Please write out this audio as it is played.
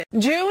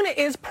June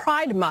is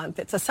Pride Month.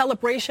 It's a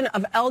celebration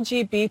of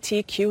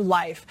LGBTQ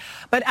life.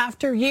 But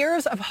after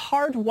years of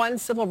hard-won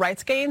civil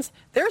rights gains,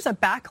 there's a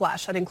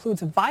backlash that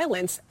includes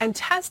violence and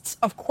tests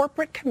of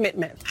corporate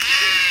commitment.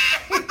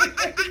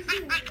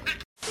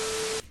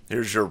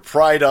 Here's your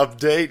Pride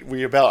update.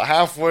 We about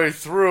halfway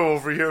through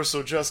over here,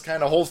 so just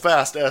kind of hold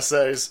fast,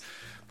 essays.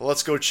 But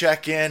let's go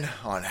check in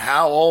on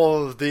how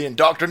all of the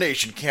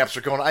indoctrination camps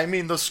are going. I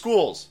mean the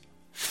schools.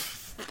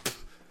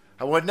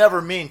 I would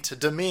never mean to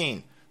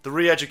demean the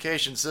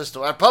re-education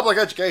system. Public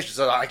education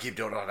system. I keep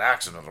doing it on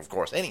accident, of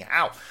course.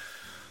 Anyhow,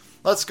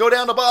 let's go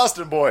down to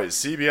Boston, boys.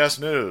 CBS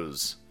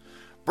News.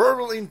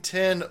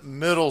 Burlington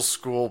Middle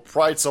School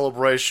Pride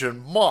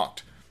celebration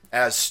mocked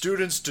as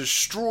students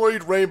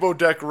destroyed rainbow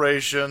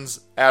decorations.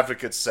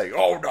 Advocates say,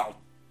 oh no.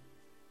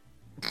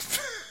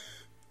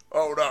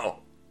 Oh no.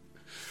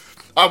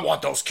 I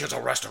want those kids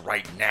arrested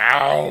right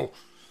now.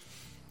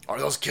 Are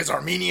those kids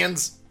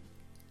Armenians?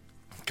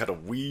 Got a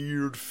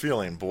weird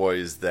feeling,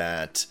 boys,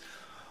 that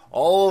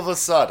all of a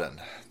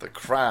sudden, the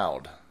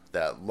crowd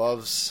that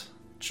loves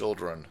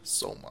children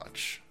so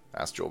much,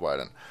 ask Joe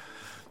Biden,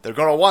 they're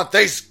going to want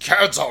these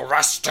kids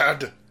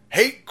arrested.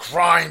 Hate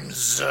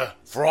crimes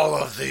for all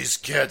of these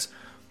kids.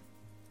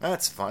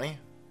 That's funny.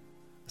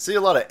 I see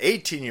a lot of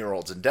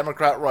 18-year-olds in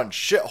Democrat-run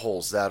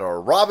shitholes that are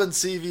robbing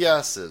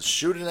CVS's,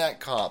 shooting at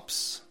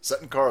cops,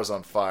 setting cars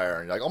on fire.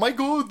 And you're like, oh my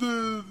god,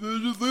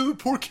 just leave the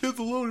poor kids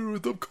alone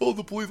with them calling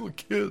the police on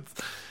kids.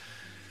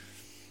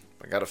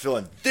 I got a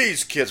feeling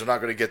these kids are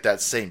not going to get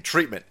that same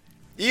treatment.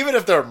 Even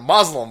if they're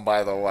Muslim,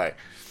 by the way.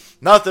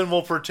 Nothing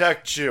will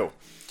protect you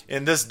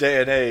in this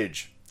day and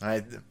age.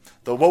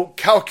 The woke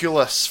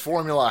calculus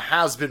formula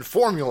has been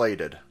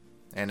formulated.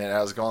 And it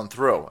has gone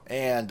through.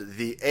 And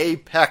the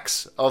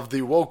apex of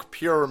the woke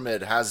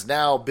pyramid has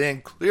now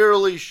been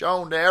clearly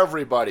shown to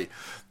everybody.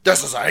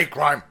 This is a hate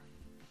crime.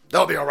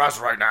 They'll be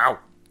arrested right now.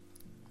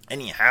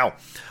 Anyhow,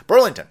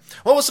 Burlington,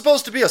 what was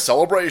supposed to be a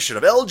celebration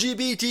of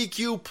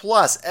LGBTQ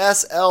plus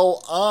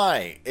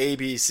SLI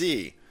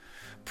ABC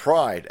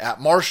Pride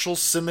at Marshall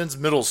Simmons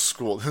Middle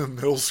School.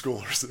 Middle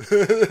schoolers.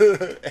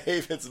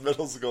 It's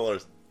middle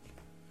schoolers.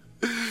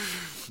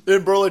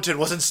 In Burlington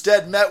was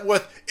instead met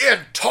with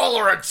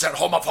intolerance and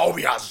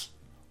homophobias.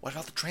 What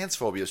about the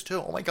transphobias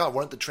too? Oh my god,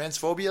 weren't the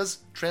transphobias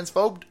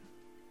transphobed?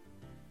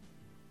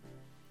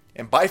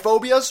 And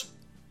biphobias?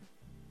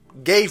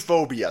 Gay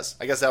phobias.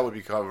 I guess that would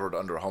be covered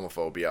under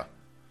homophobia.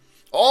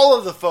 All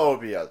of the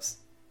phobias.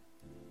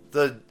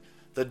 The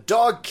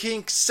dog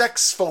kink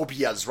sex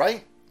phobias,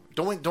 right?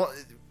 Don't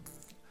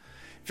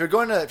if you're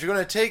going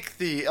to take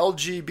the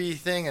LGB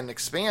thing and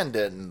expand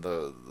it, and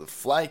the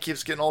flag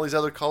keeps getting all these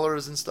other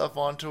colors and stuff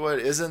onto it,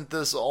 isn't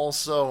this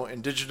also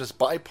indigenous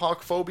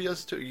BIPOC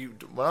phobias too?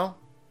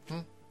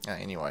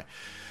 Anyway.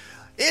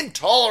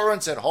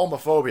 Intolerance and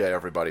homophobia,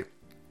 everybody.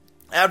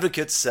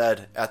 Advocates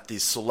said at the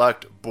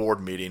select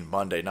board meeting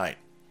Monday night,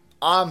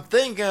 I'm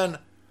thinking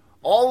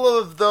all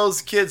of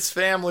those kids'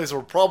 families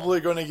were probably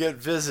going to get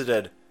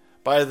visited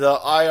by the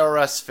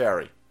IRS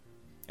fairy.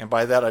 And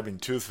by that I mean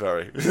Tooth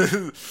Fairy.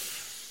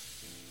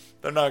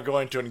 They're not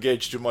going to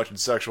engage too much in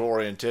sexual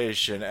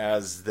orientation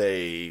as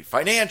they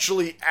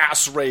financially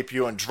ass rape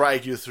you and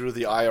drag you through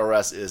the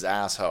IRS's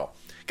asshole.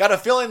 Got a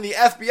feeling the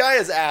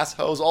FBI is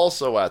assholes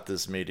also at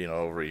this meeting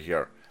over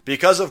here.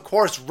 Because, of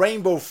course,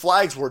 rainbow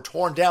flags were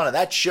torn down, and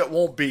that shit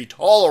won't be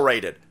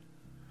tolerated.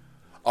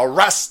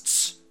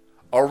 Arrests.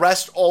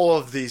 Arrest all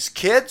of these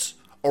kids.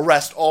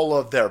 Arrest all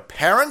of their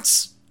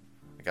parents.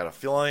 I got a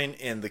feeling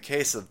in the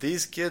case of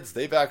these kids,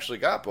 they've actually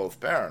got both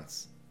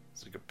parents.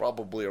 So you could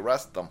probably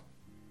arrest them.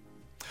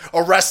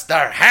 Arrest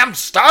their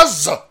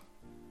hamsters!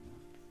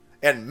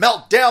 And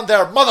melt down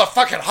their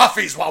motherfucking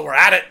huffies while we're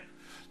at it.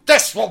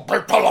 This will be...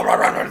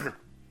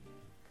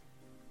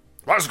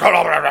 What's going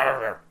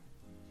on?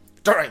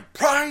 During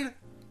Pride.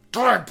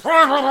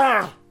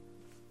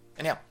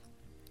 Anyhow,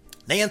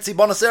 Nancy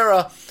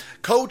Bonacera,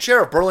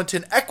 co-chair of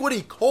Burlington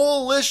Equity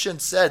Coalition,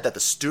 said that the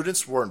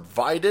students were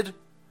invited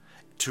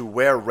to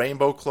wear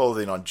rainbow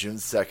clothing on June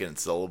 2nd in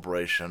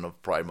celebration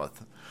of Pride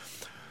Month.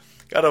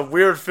 Got a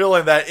weird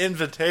feeling that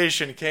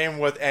invitation came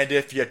with, and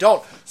if you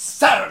don't,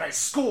 Saturday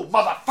school,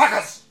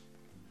 motherfuckers!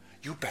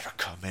 You better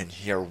come in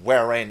here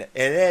wearing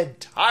an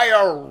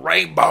entire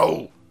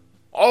rainbow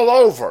all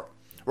over.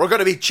 We're going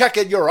to be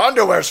checking your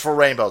underwears for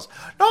rainbows.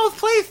 No,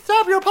 please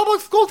stop. You're a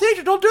public school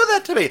teacher. Don't do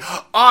that to me.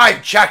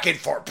 I'm checking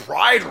for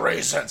pride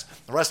reasons.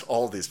 Arrest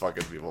all these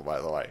fucking people, by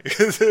the way.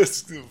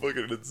 It's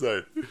fucking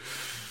insane.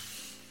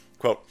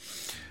 Quote,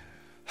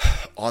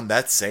 on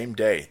that same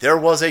day, there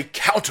was a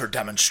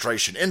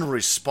counter-demonstration in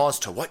response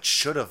to what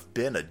should have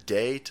been a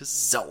day to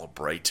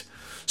celebrate.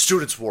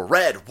 Students wore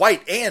red,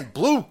 white, and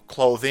blue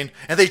clothing,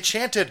 and they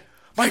chanted,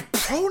 "My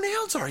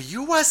pronouns are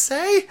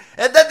USA,"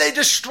 and then they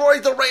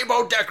destroyed the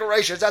rainbow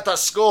decorations at the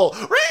school.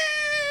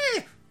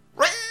 Ree!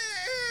 Ree!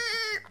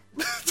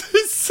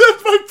 They said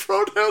my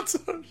pronouns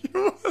are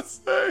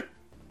USA.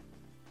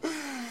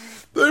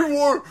 They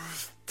wore...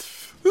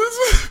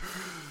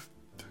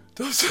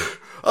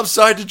 I'm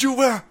sorry, did you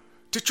wear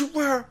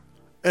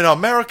an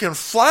American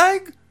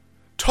flag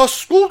to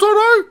school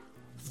today?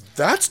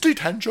 That's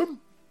detention.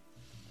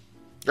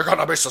 You're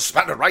gonna be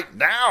suspended right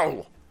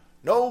now.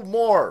 No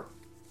more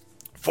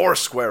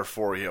Foursquare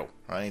for you,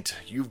 right?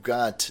 You've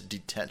got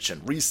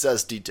detention,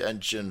 recess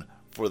detention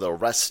for the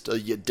rest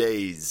of your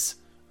days,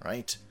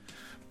 right?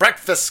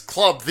 Breakfast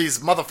Club, these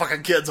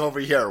motherfucking kids over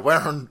here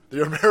wearing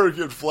the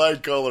American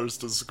flag colors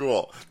to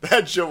school.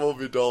 That shit won't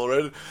be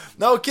tolerated.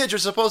 No, kids, you're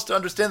supposed to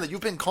understand that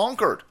you've been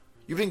conquered.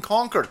 You've been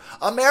conquered.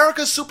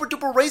 America's super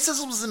duper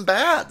racisms and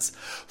bads.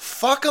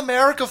 Fuck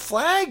America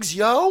flags,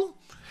 yo.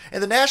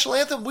 And the national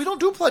anthem, we don't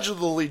do Pledge of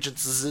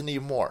Allegiances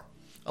anymore.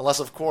 Unless,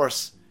 of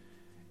course,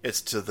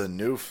 it's to the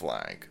new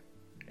flag.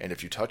 And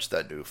if you touch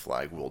that new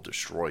flag, we'll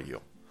destroy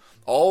you.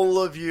 All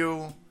of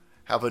you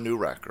have a new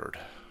record.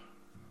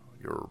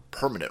 Your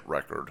permanent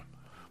record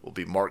will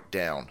be marked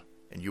down,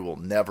 and you will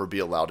never be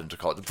allowed into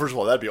college. First of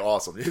all, that'd be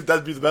awesome.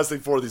 That'd be the best thing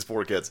for these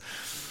poor kids.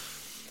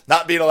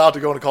 Not being allowed to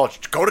go into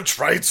college. Go to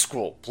trade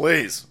school,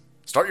 please.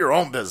 Start your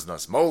own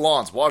business. Mow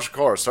lawns, wash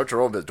cars, start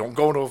your own business. Don't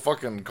go into a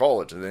fucking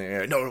college.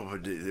 No,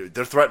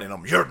 they're threatening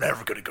them. You're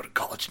never going to go to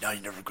college now.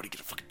 You're never going to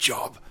get a fucking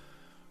job.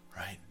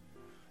 Right?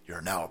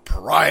 You're now a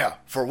pariah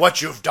for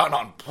what you've done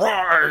on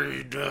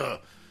Pride.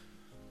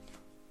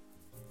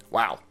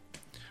 Wow.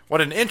 What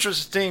an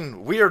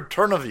interesting, weird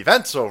turn of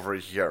events over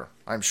here.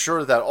 I'm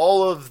sure that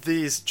all of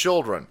these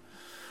children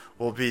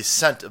will be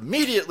sent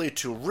immediately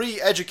to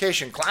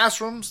re-education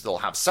classrooms. They'll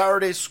have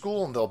Saturday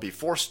school, and they'll be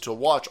forced to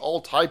watch all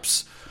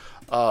types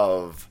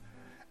of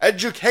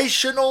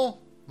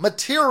educational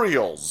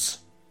materials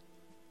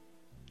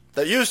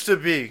that used to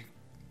be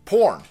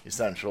porn,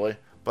 essentially.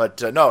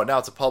 But no, now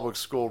it's a public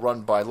school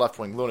run by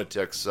left-wing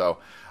lunatics, so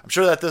I'm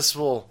sure that this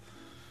will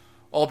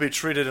all be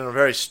treated in a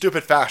very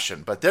stupid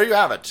fashion. But there you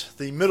have it.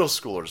 The middle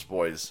schoolers,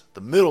 boys.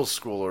 The middle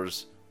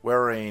schoolers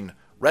wearing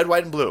red,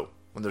 white, and blue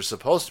when they're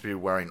supposed to be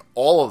wearing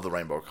all of the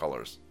rainbow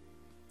colors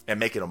and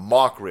making a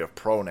mockery of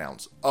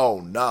pronouns. Oh,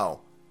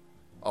 no.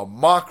 A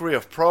mockery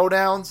of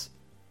pronouns?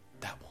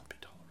 That won't be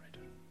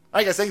tolerated.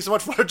 Alright, guys, thank you so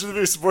much for watching the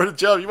video. Supporting the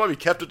channel. You want to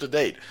be kept up to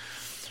date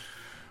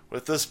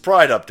with this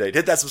Pride update.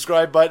 Hit that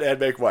subscribe button and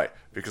make way,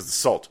 because the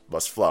salt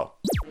must flow.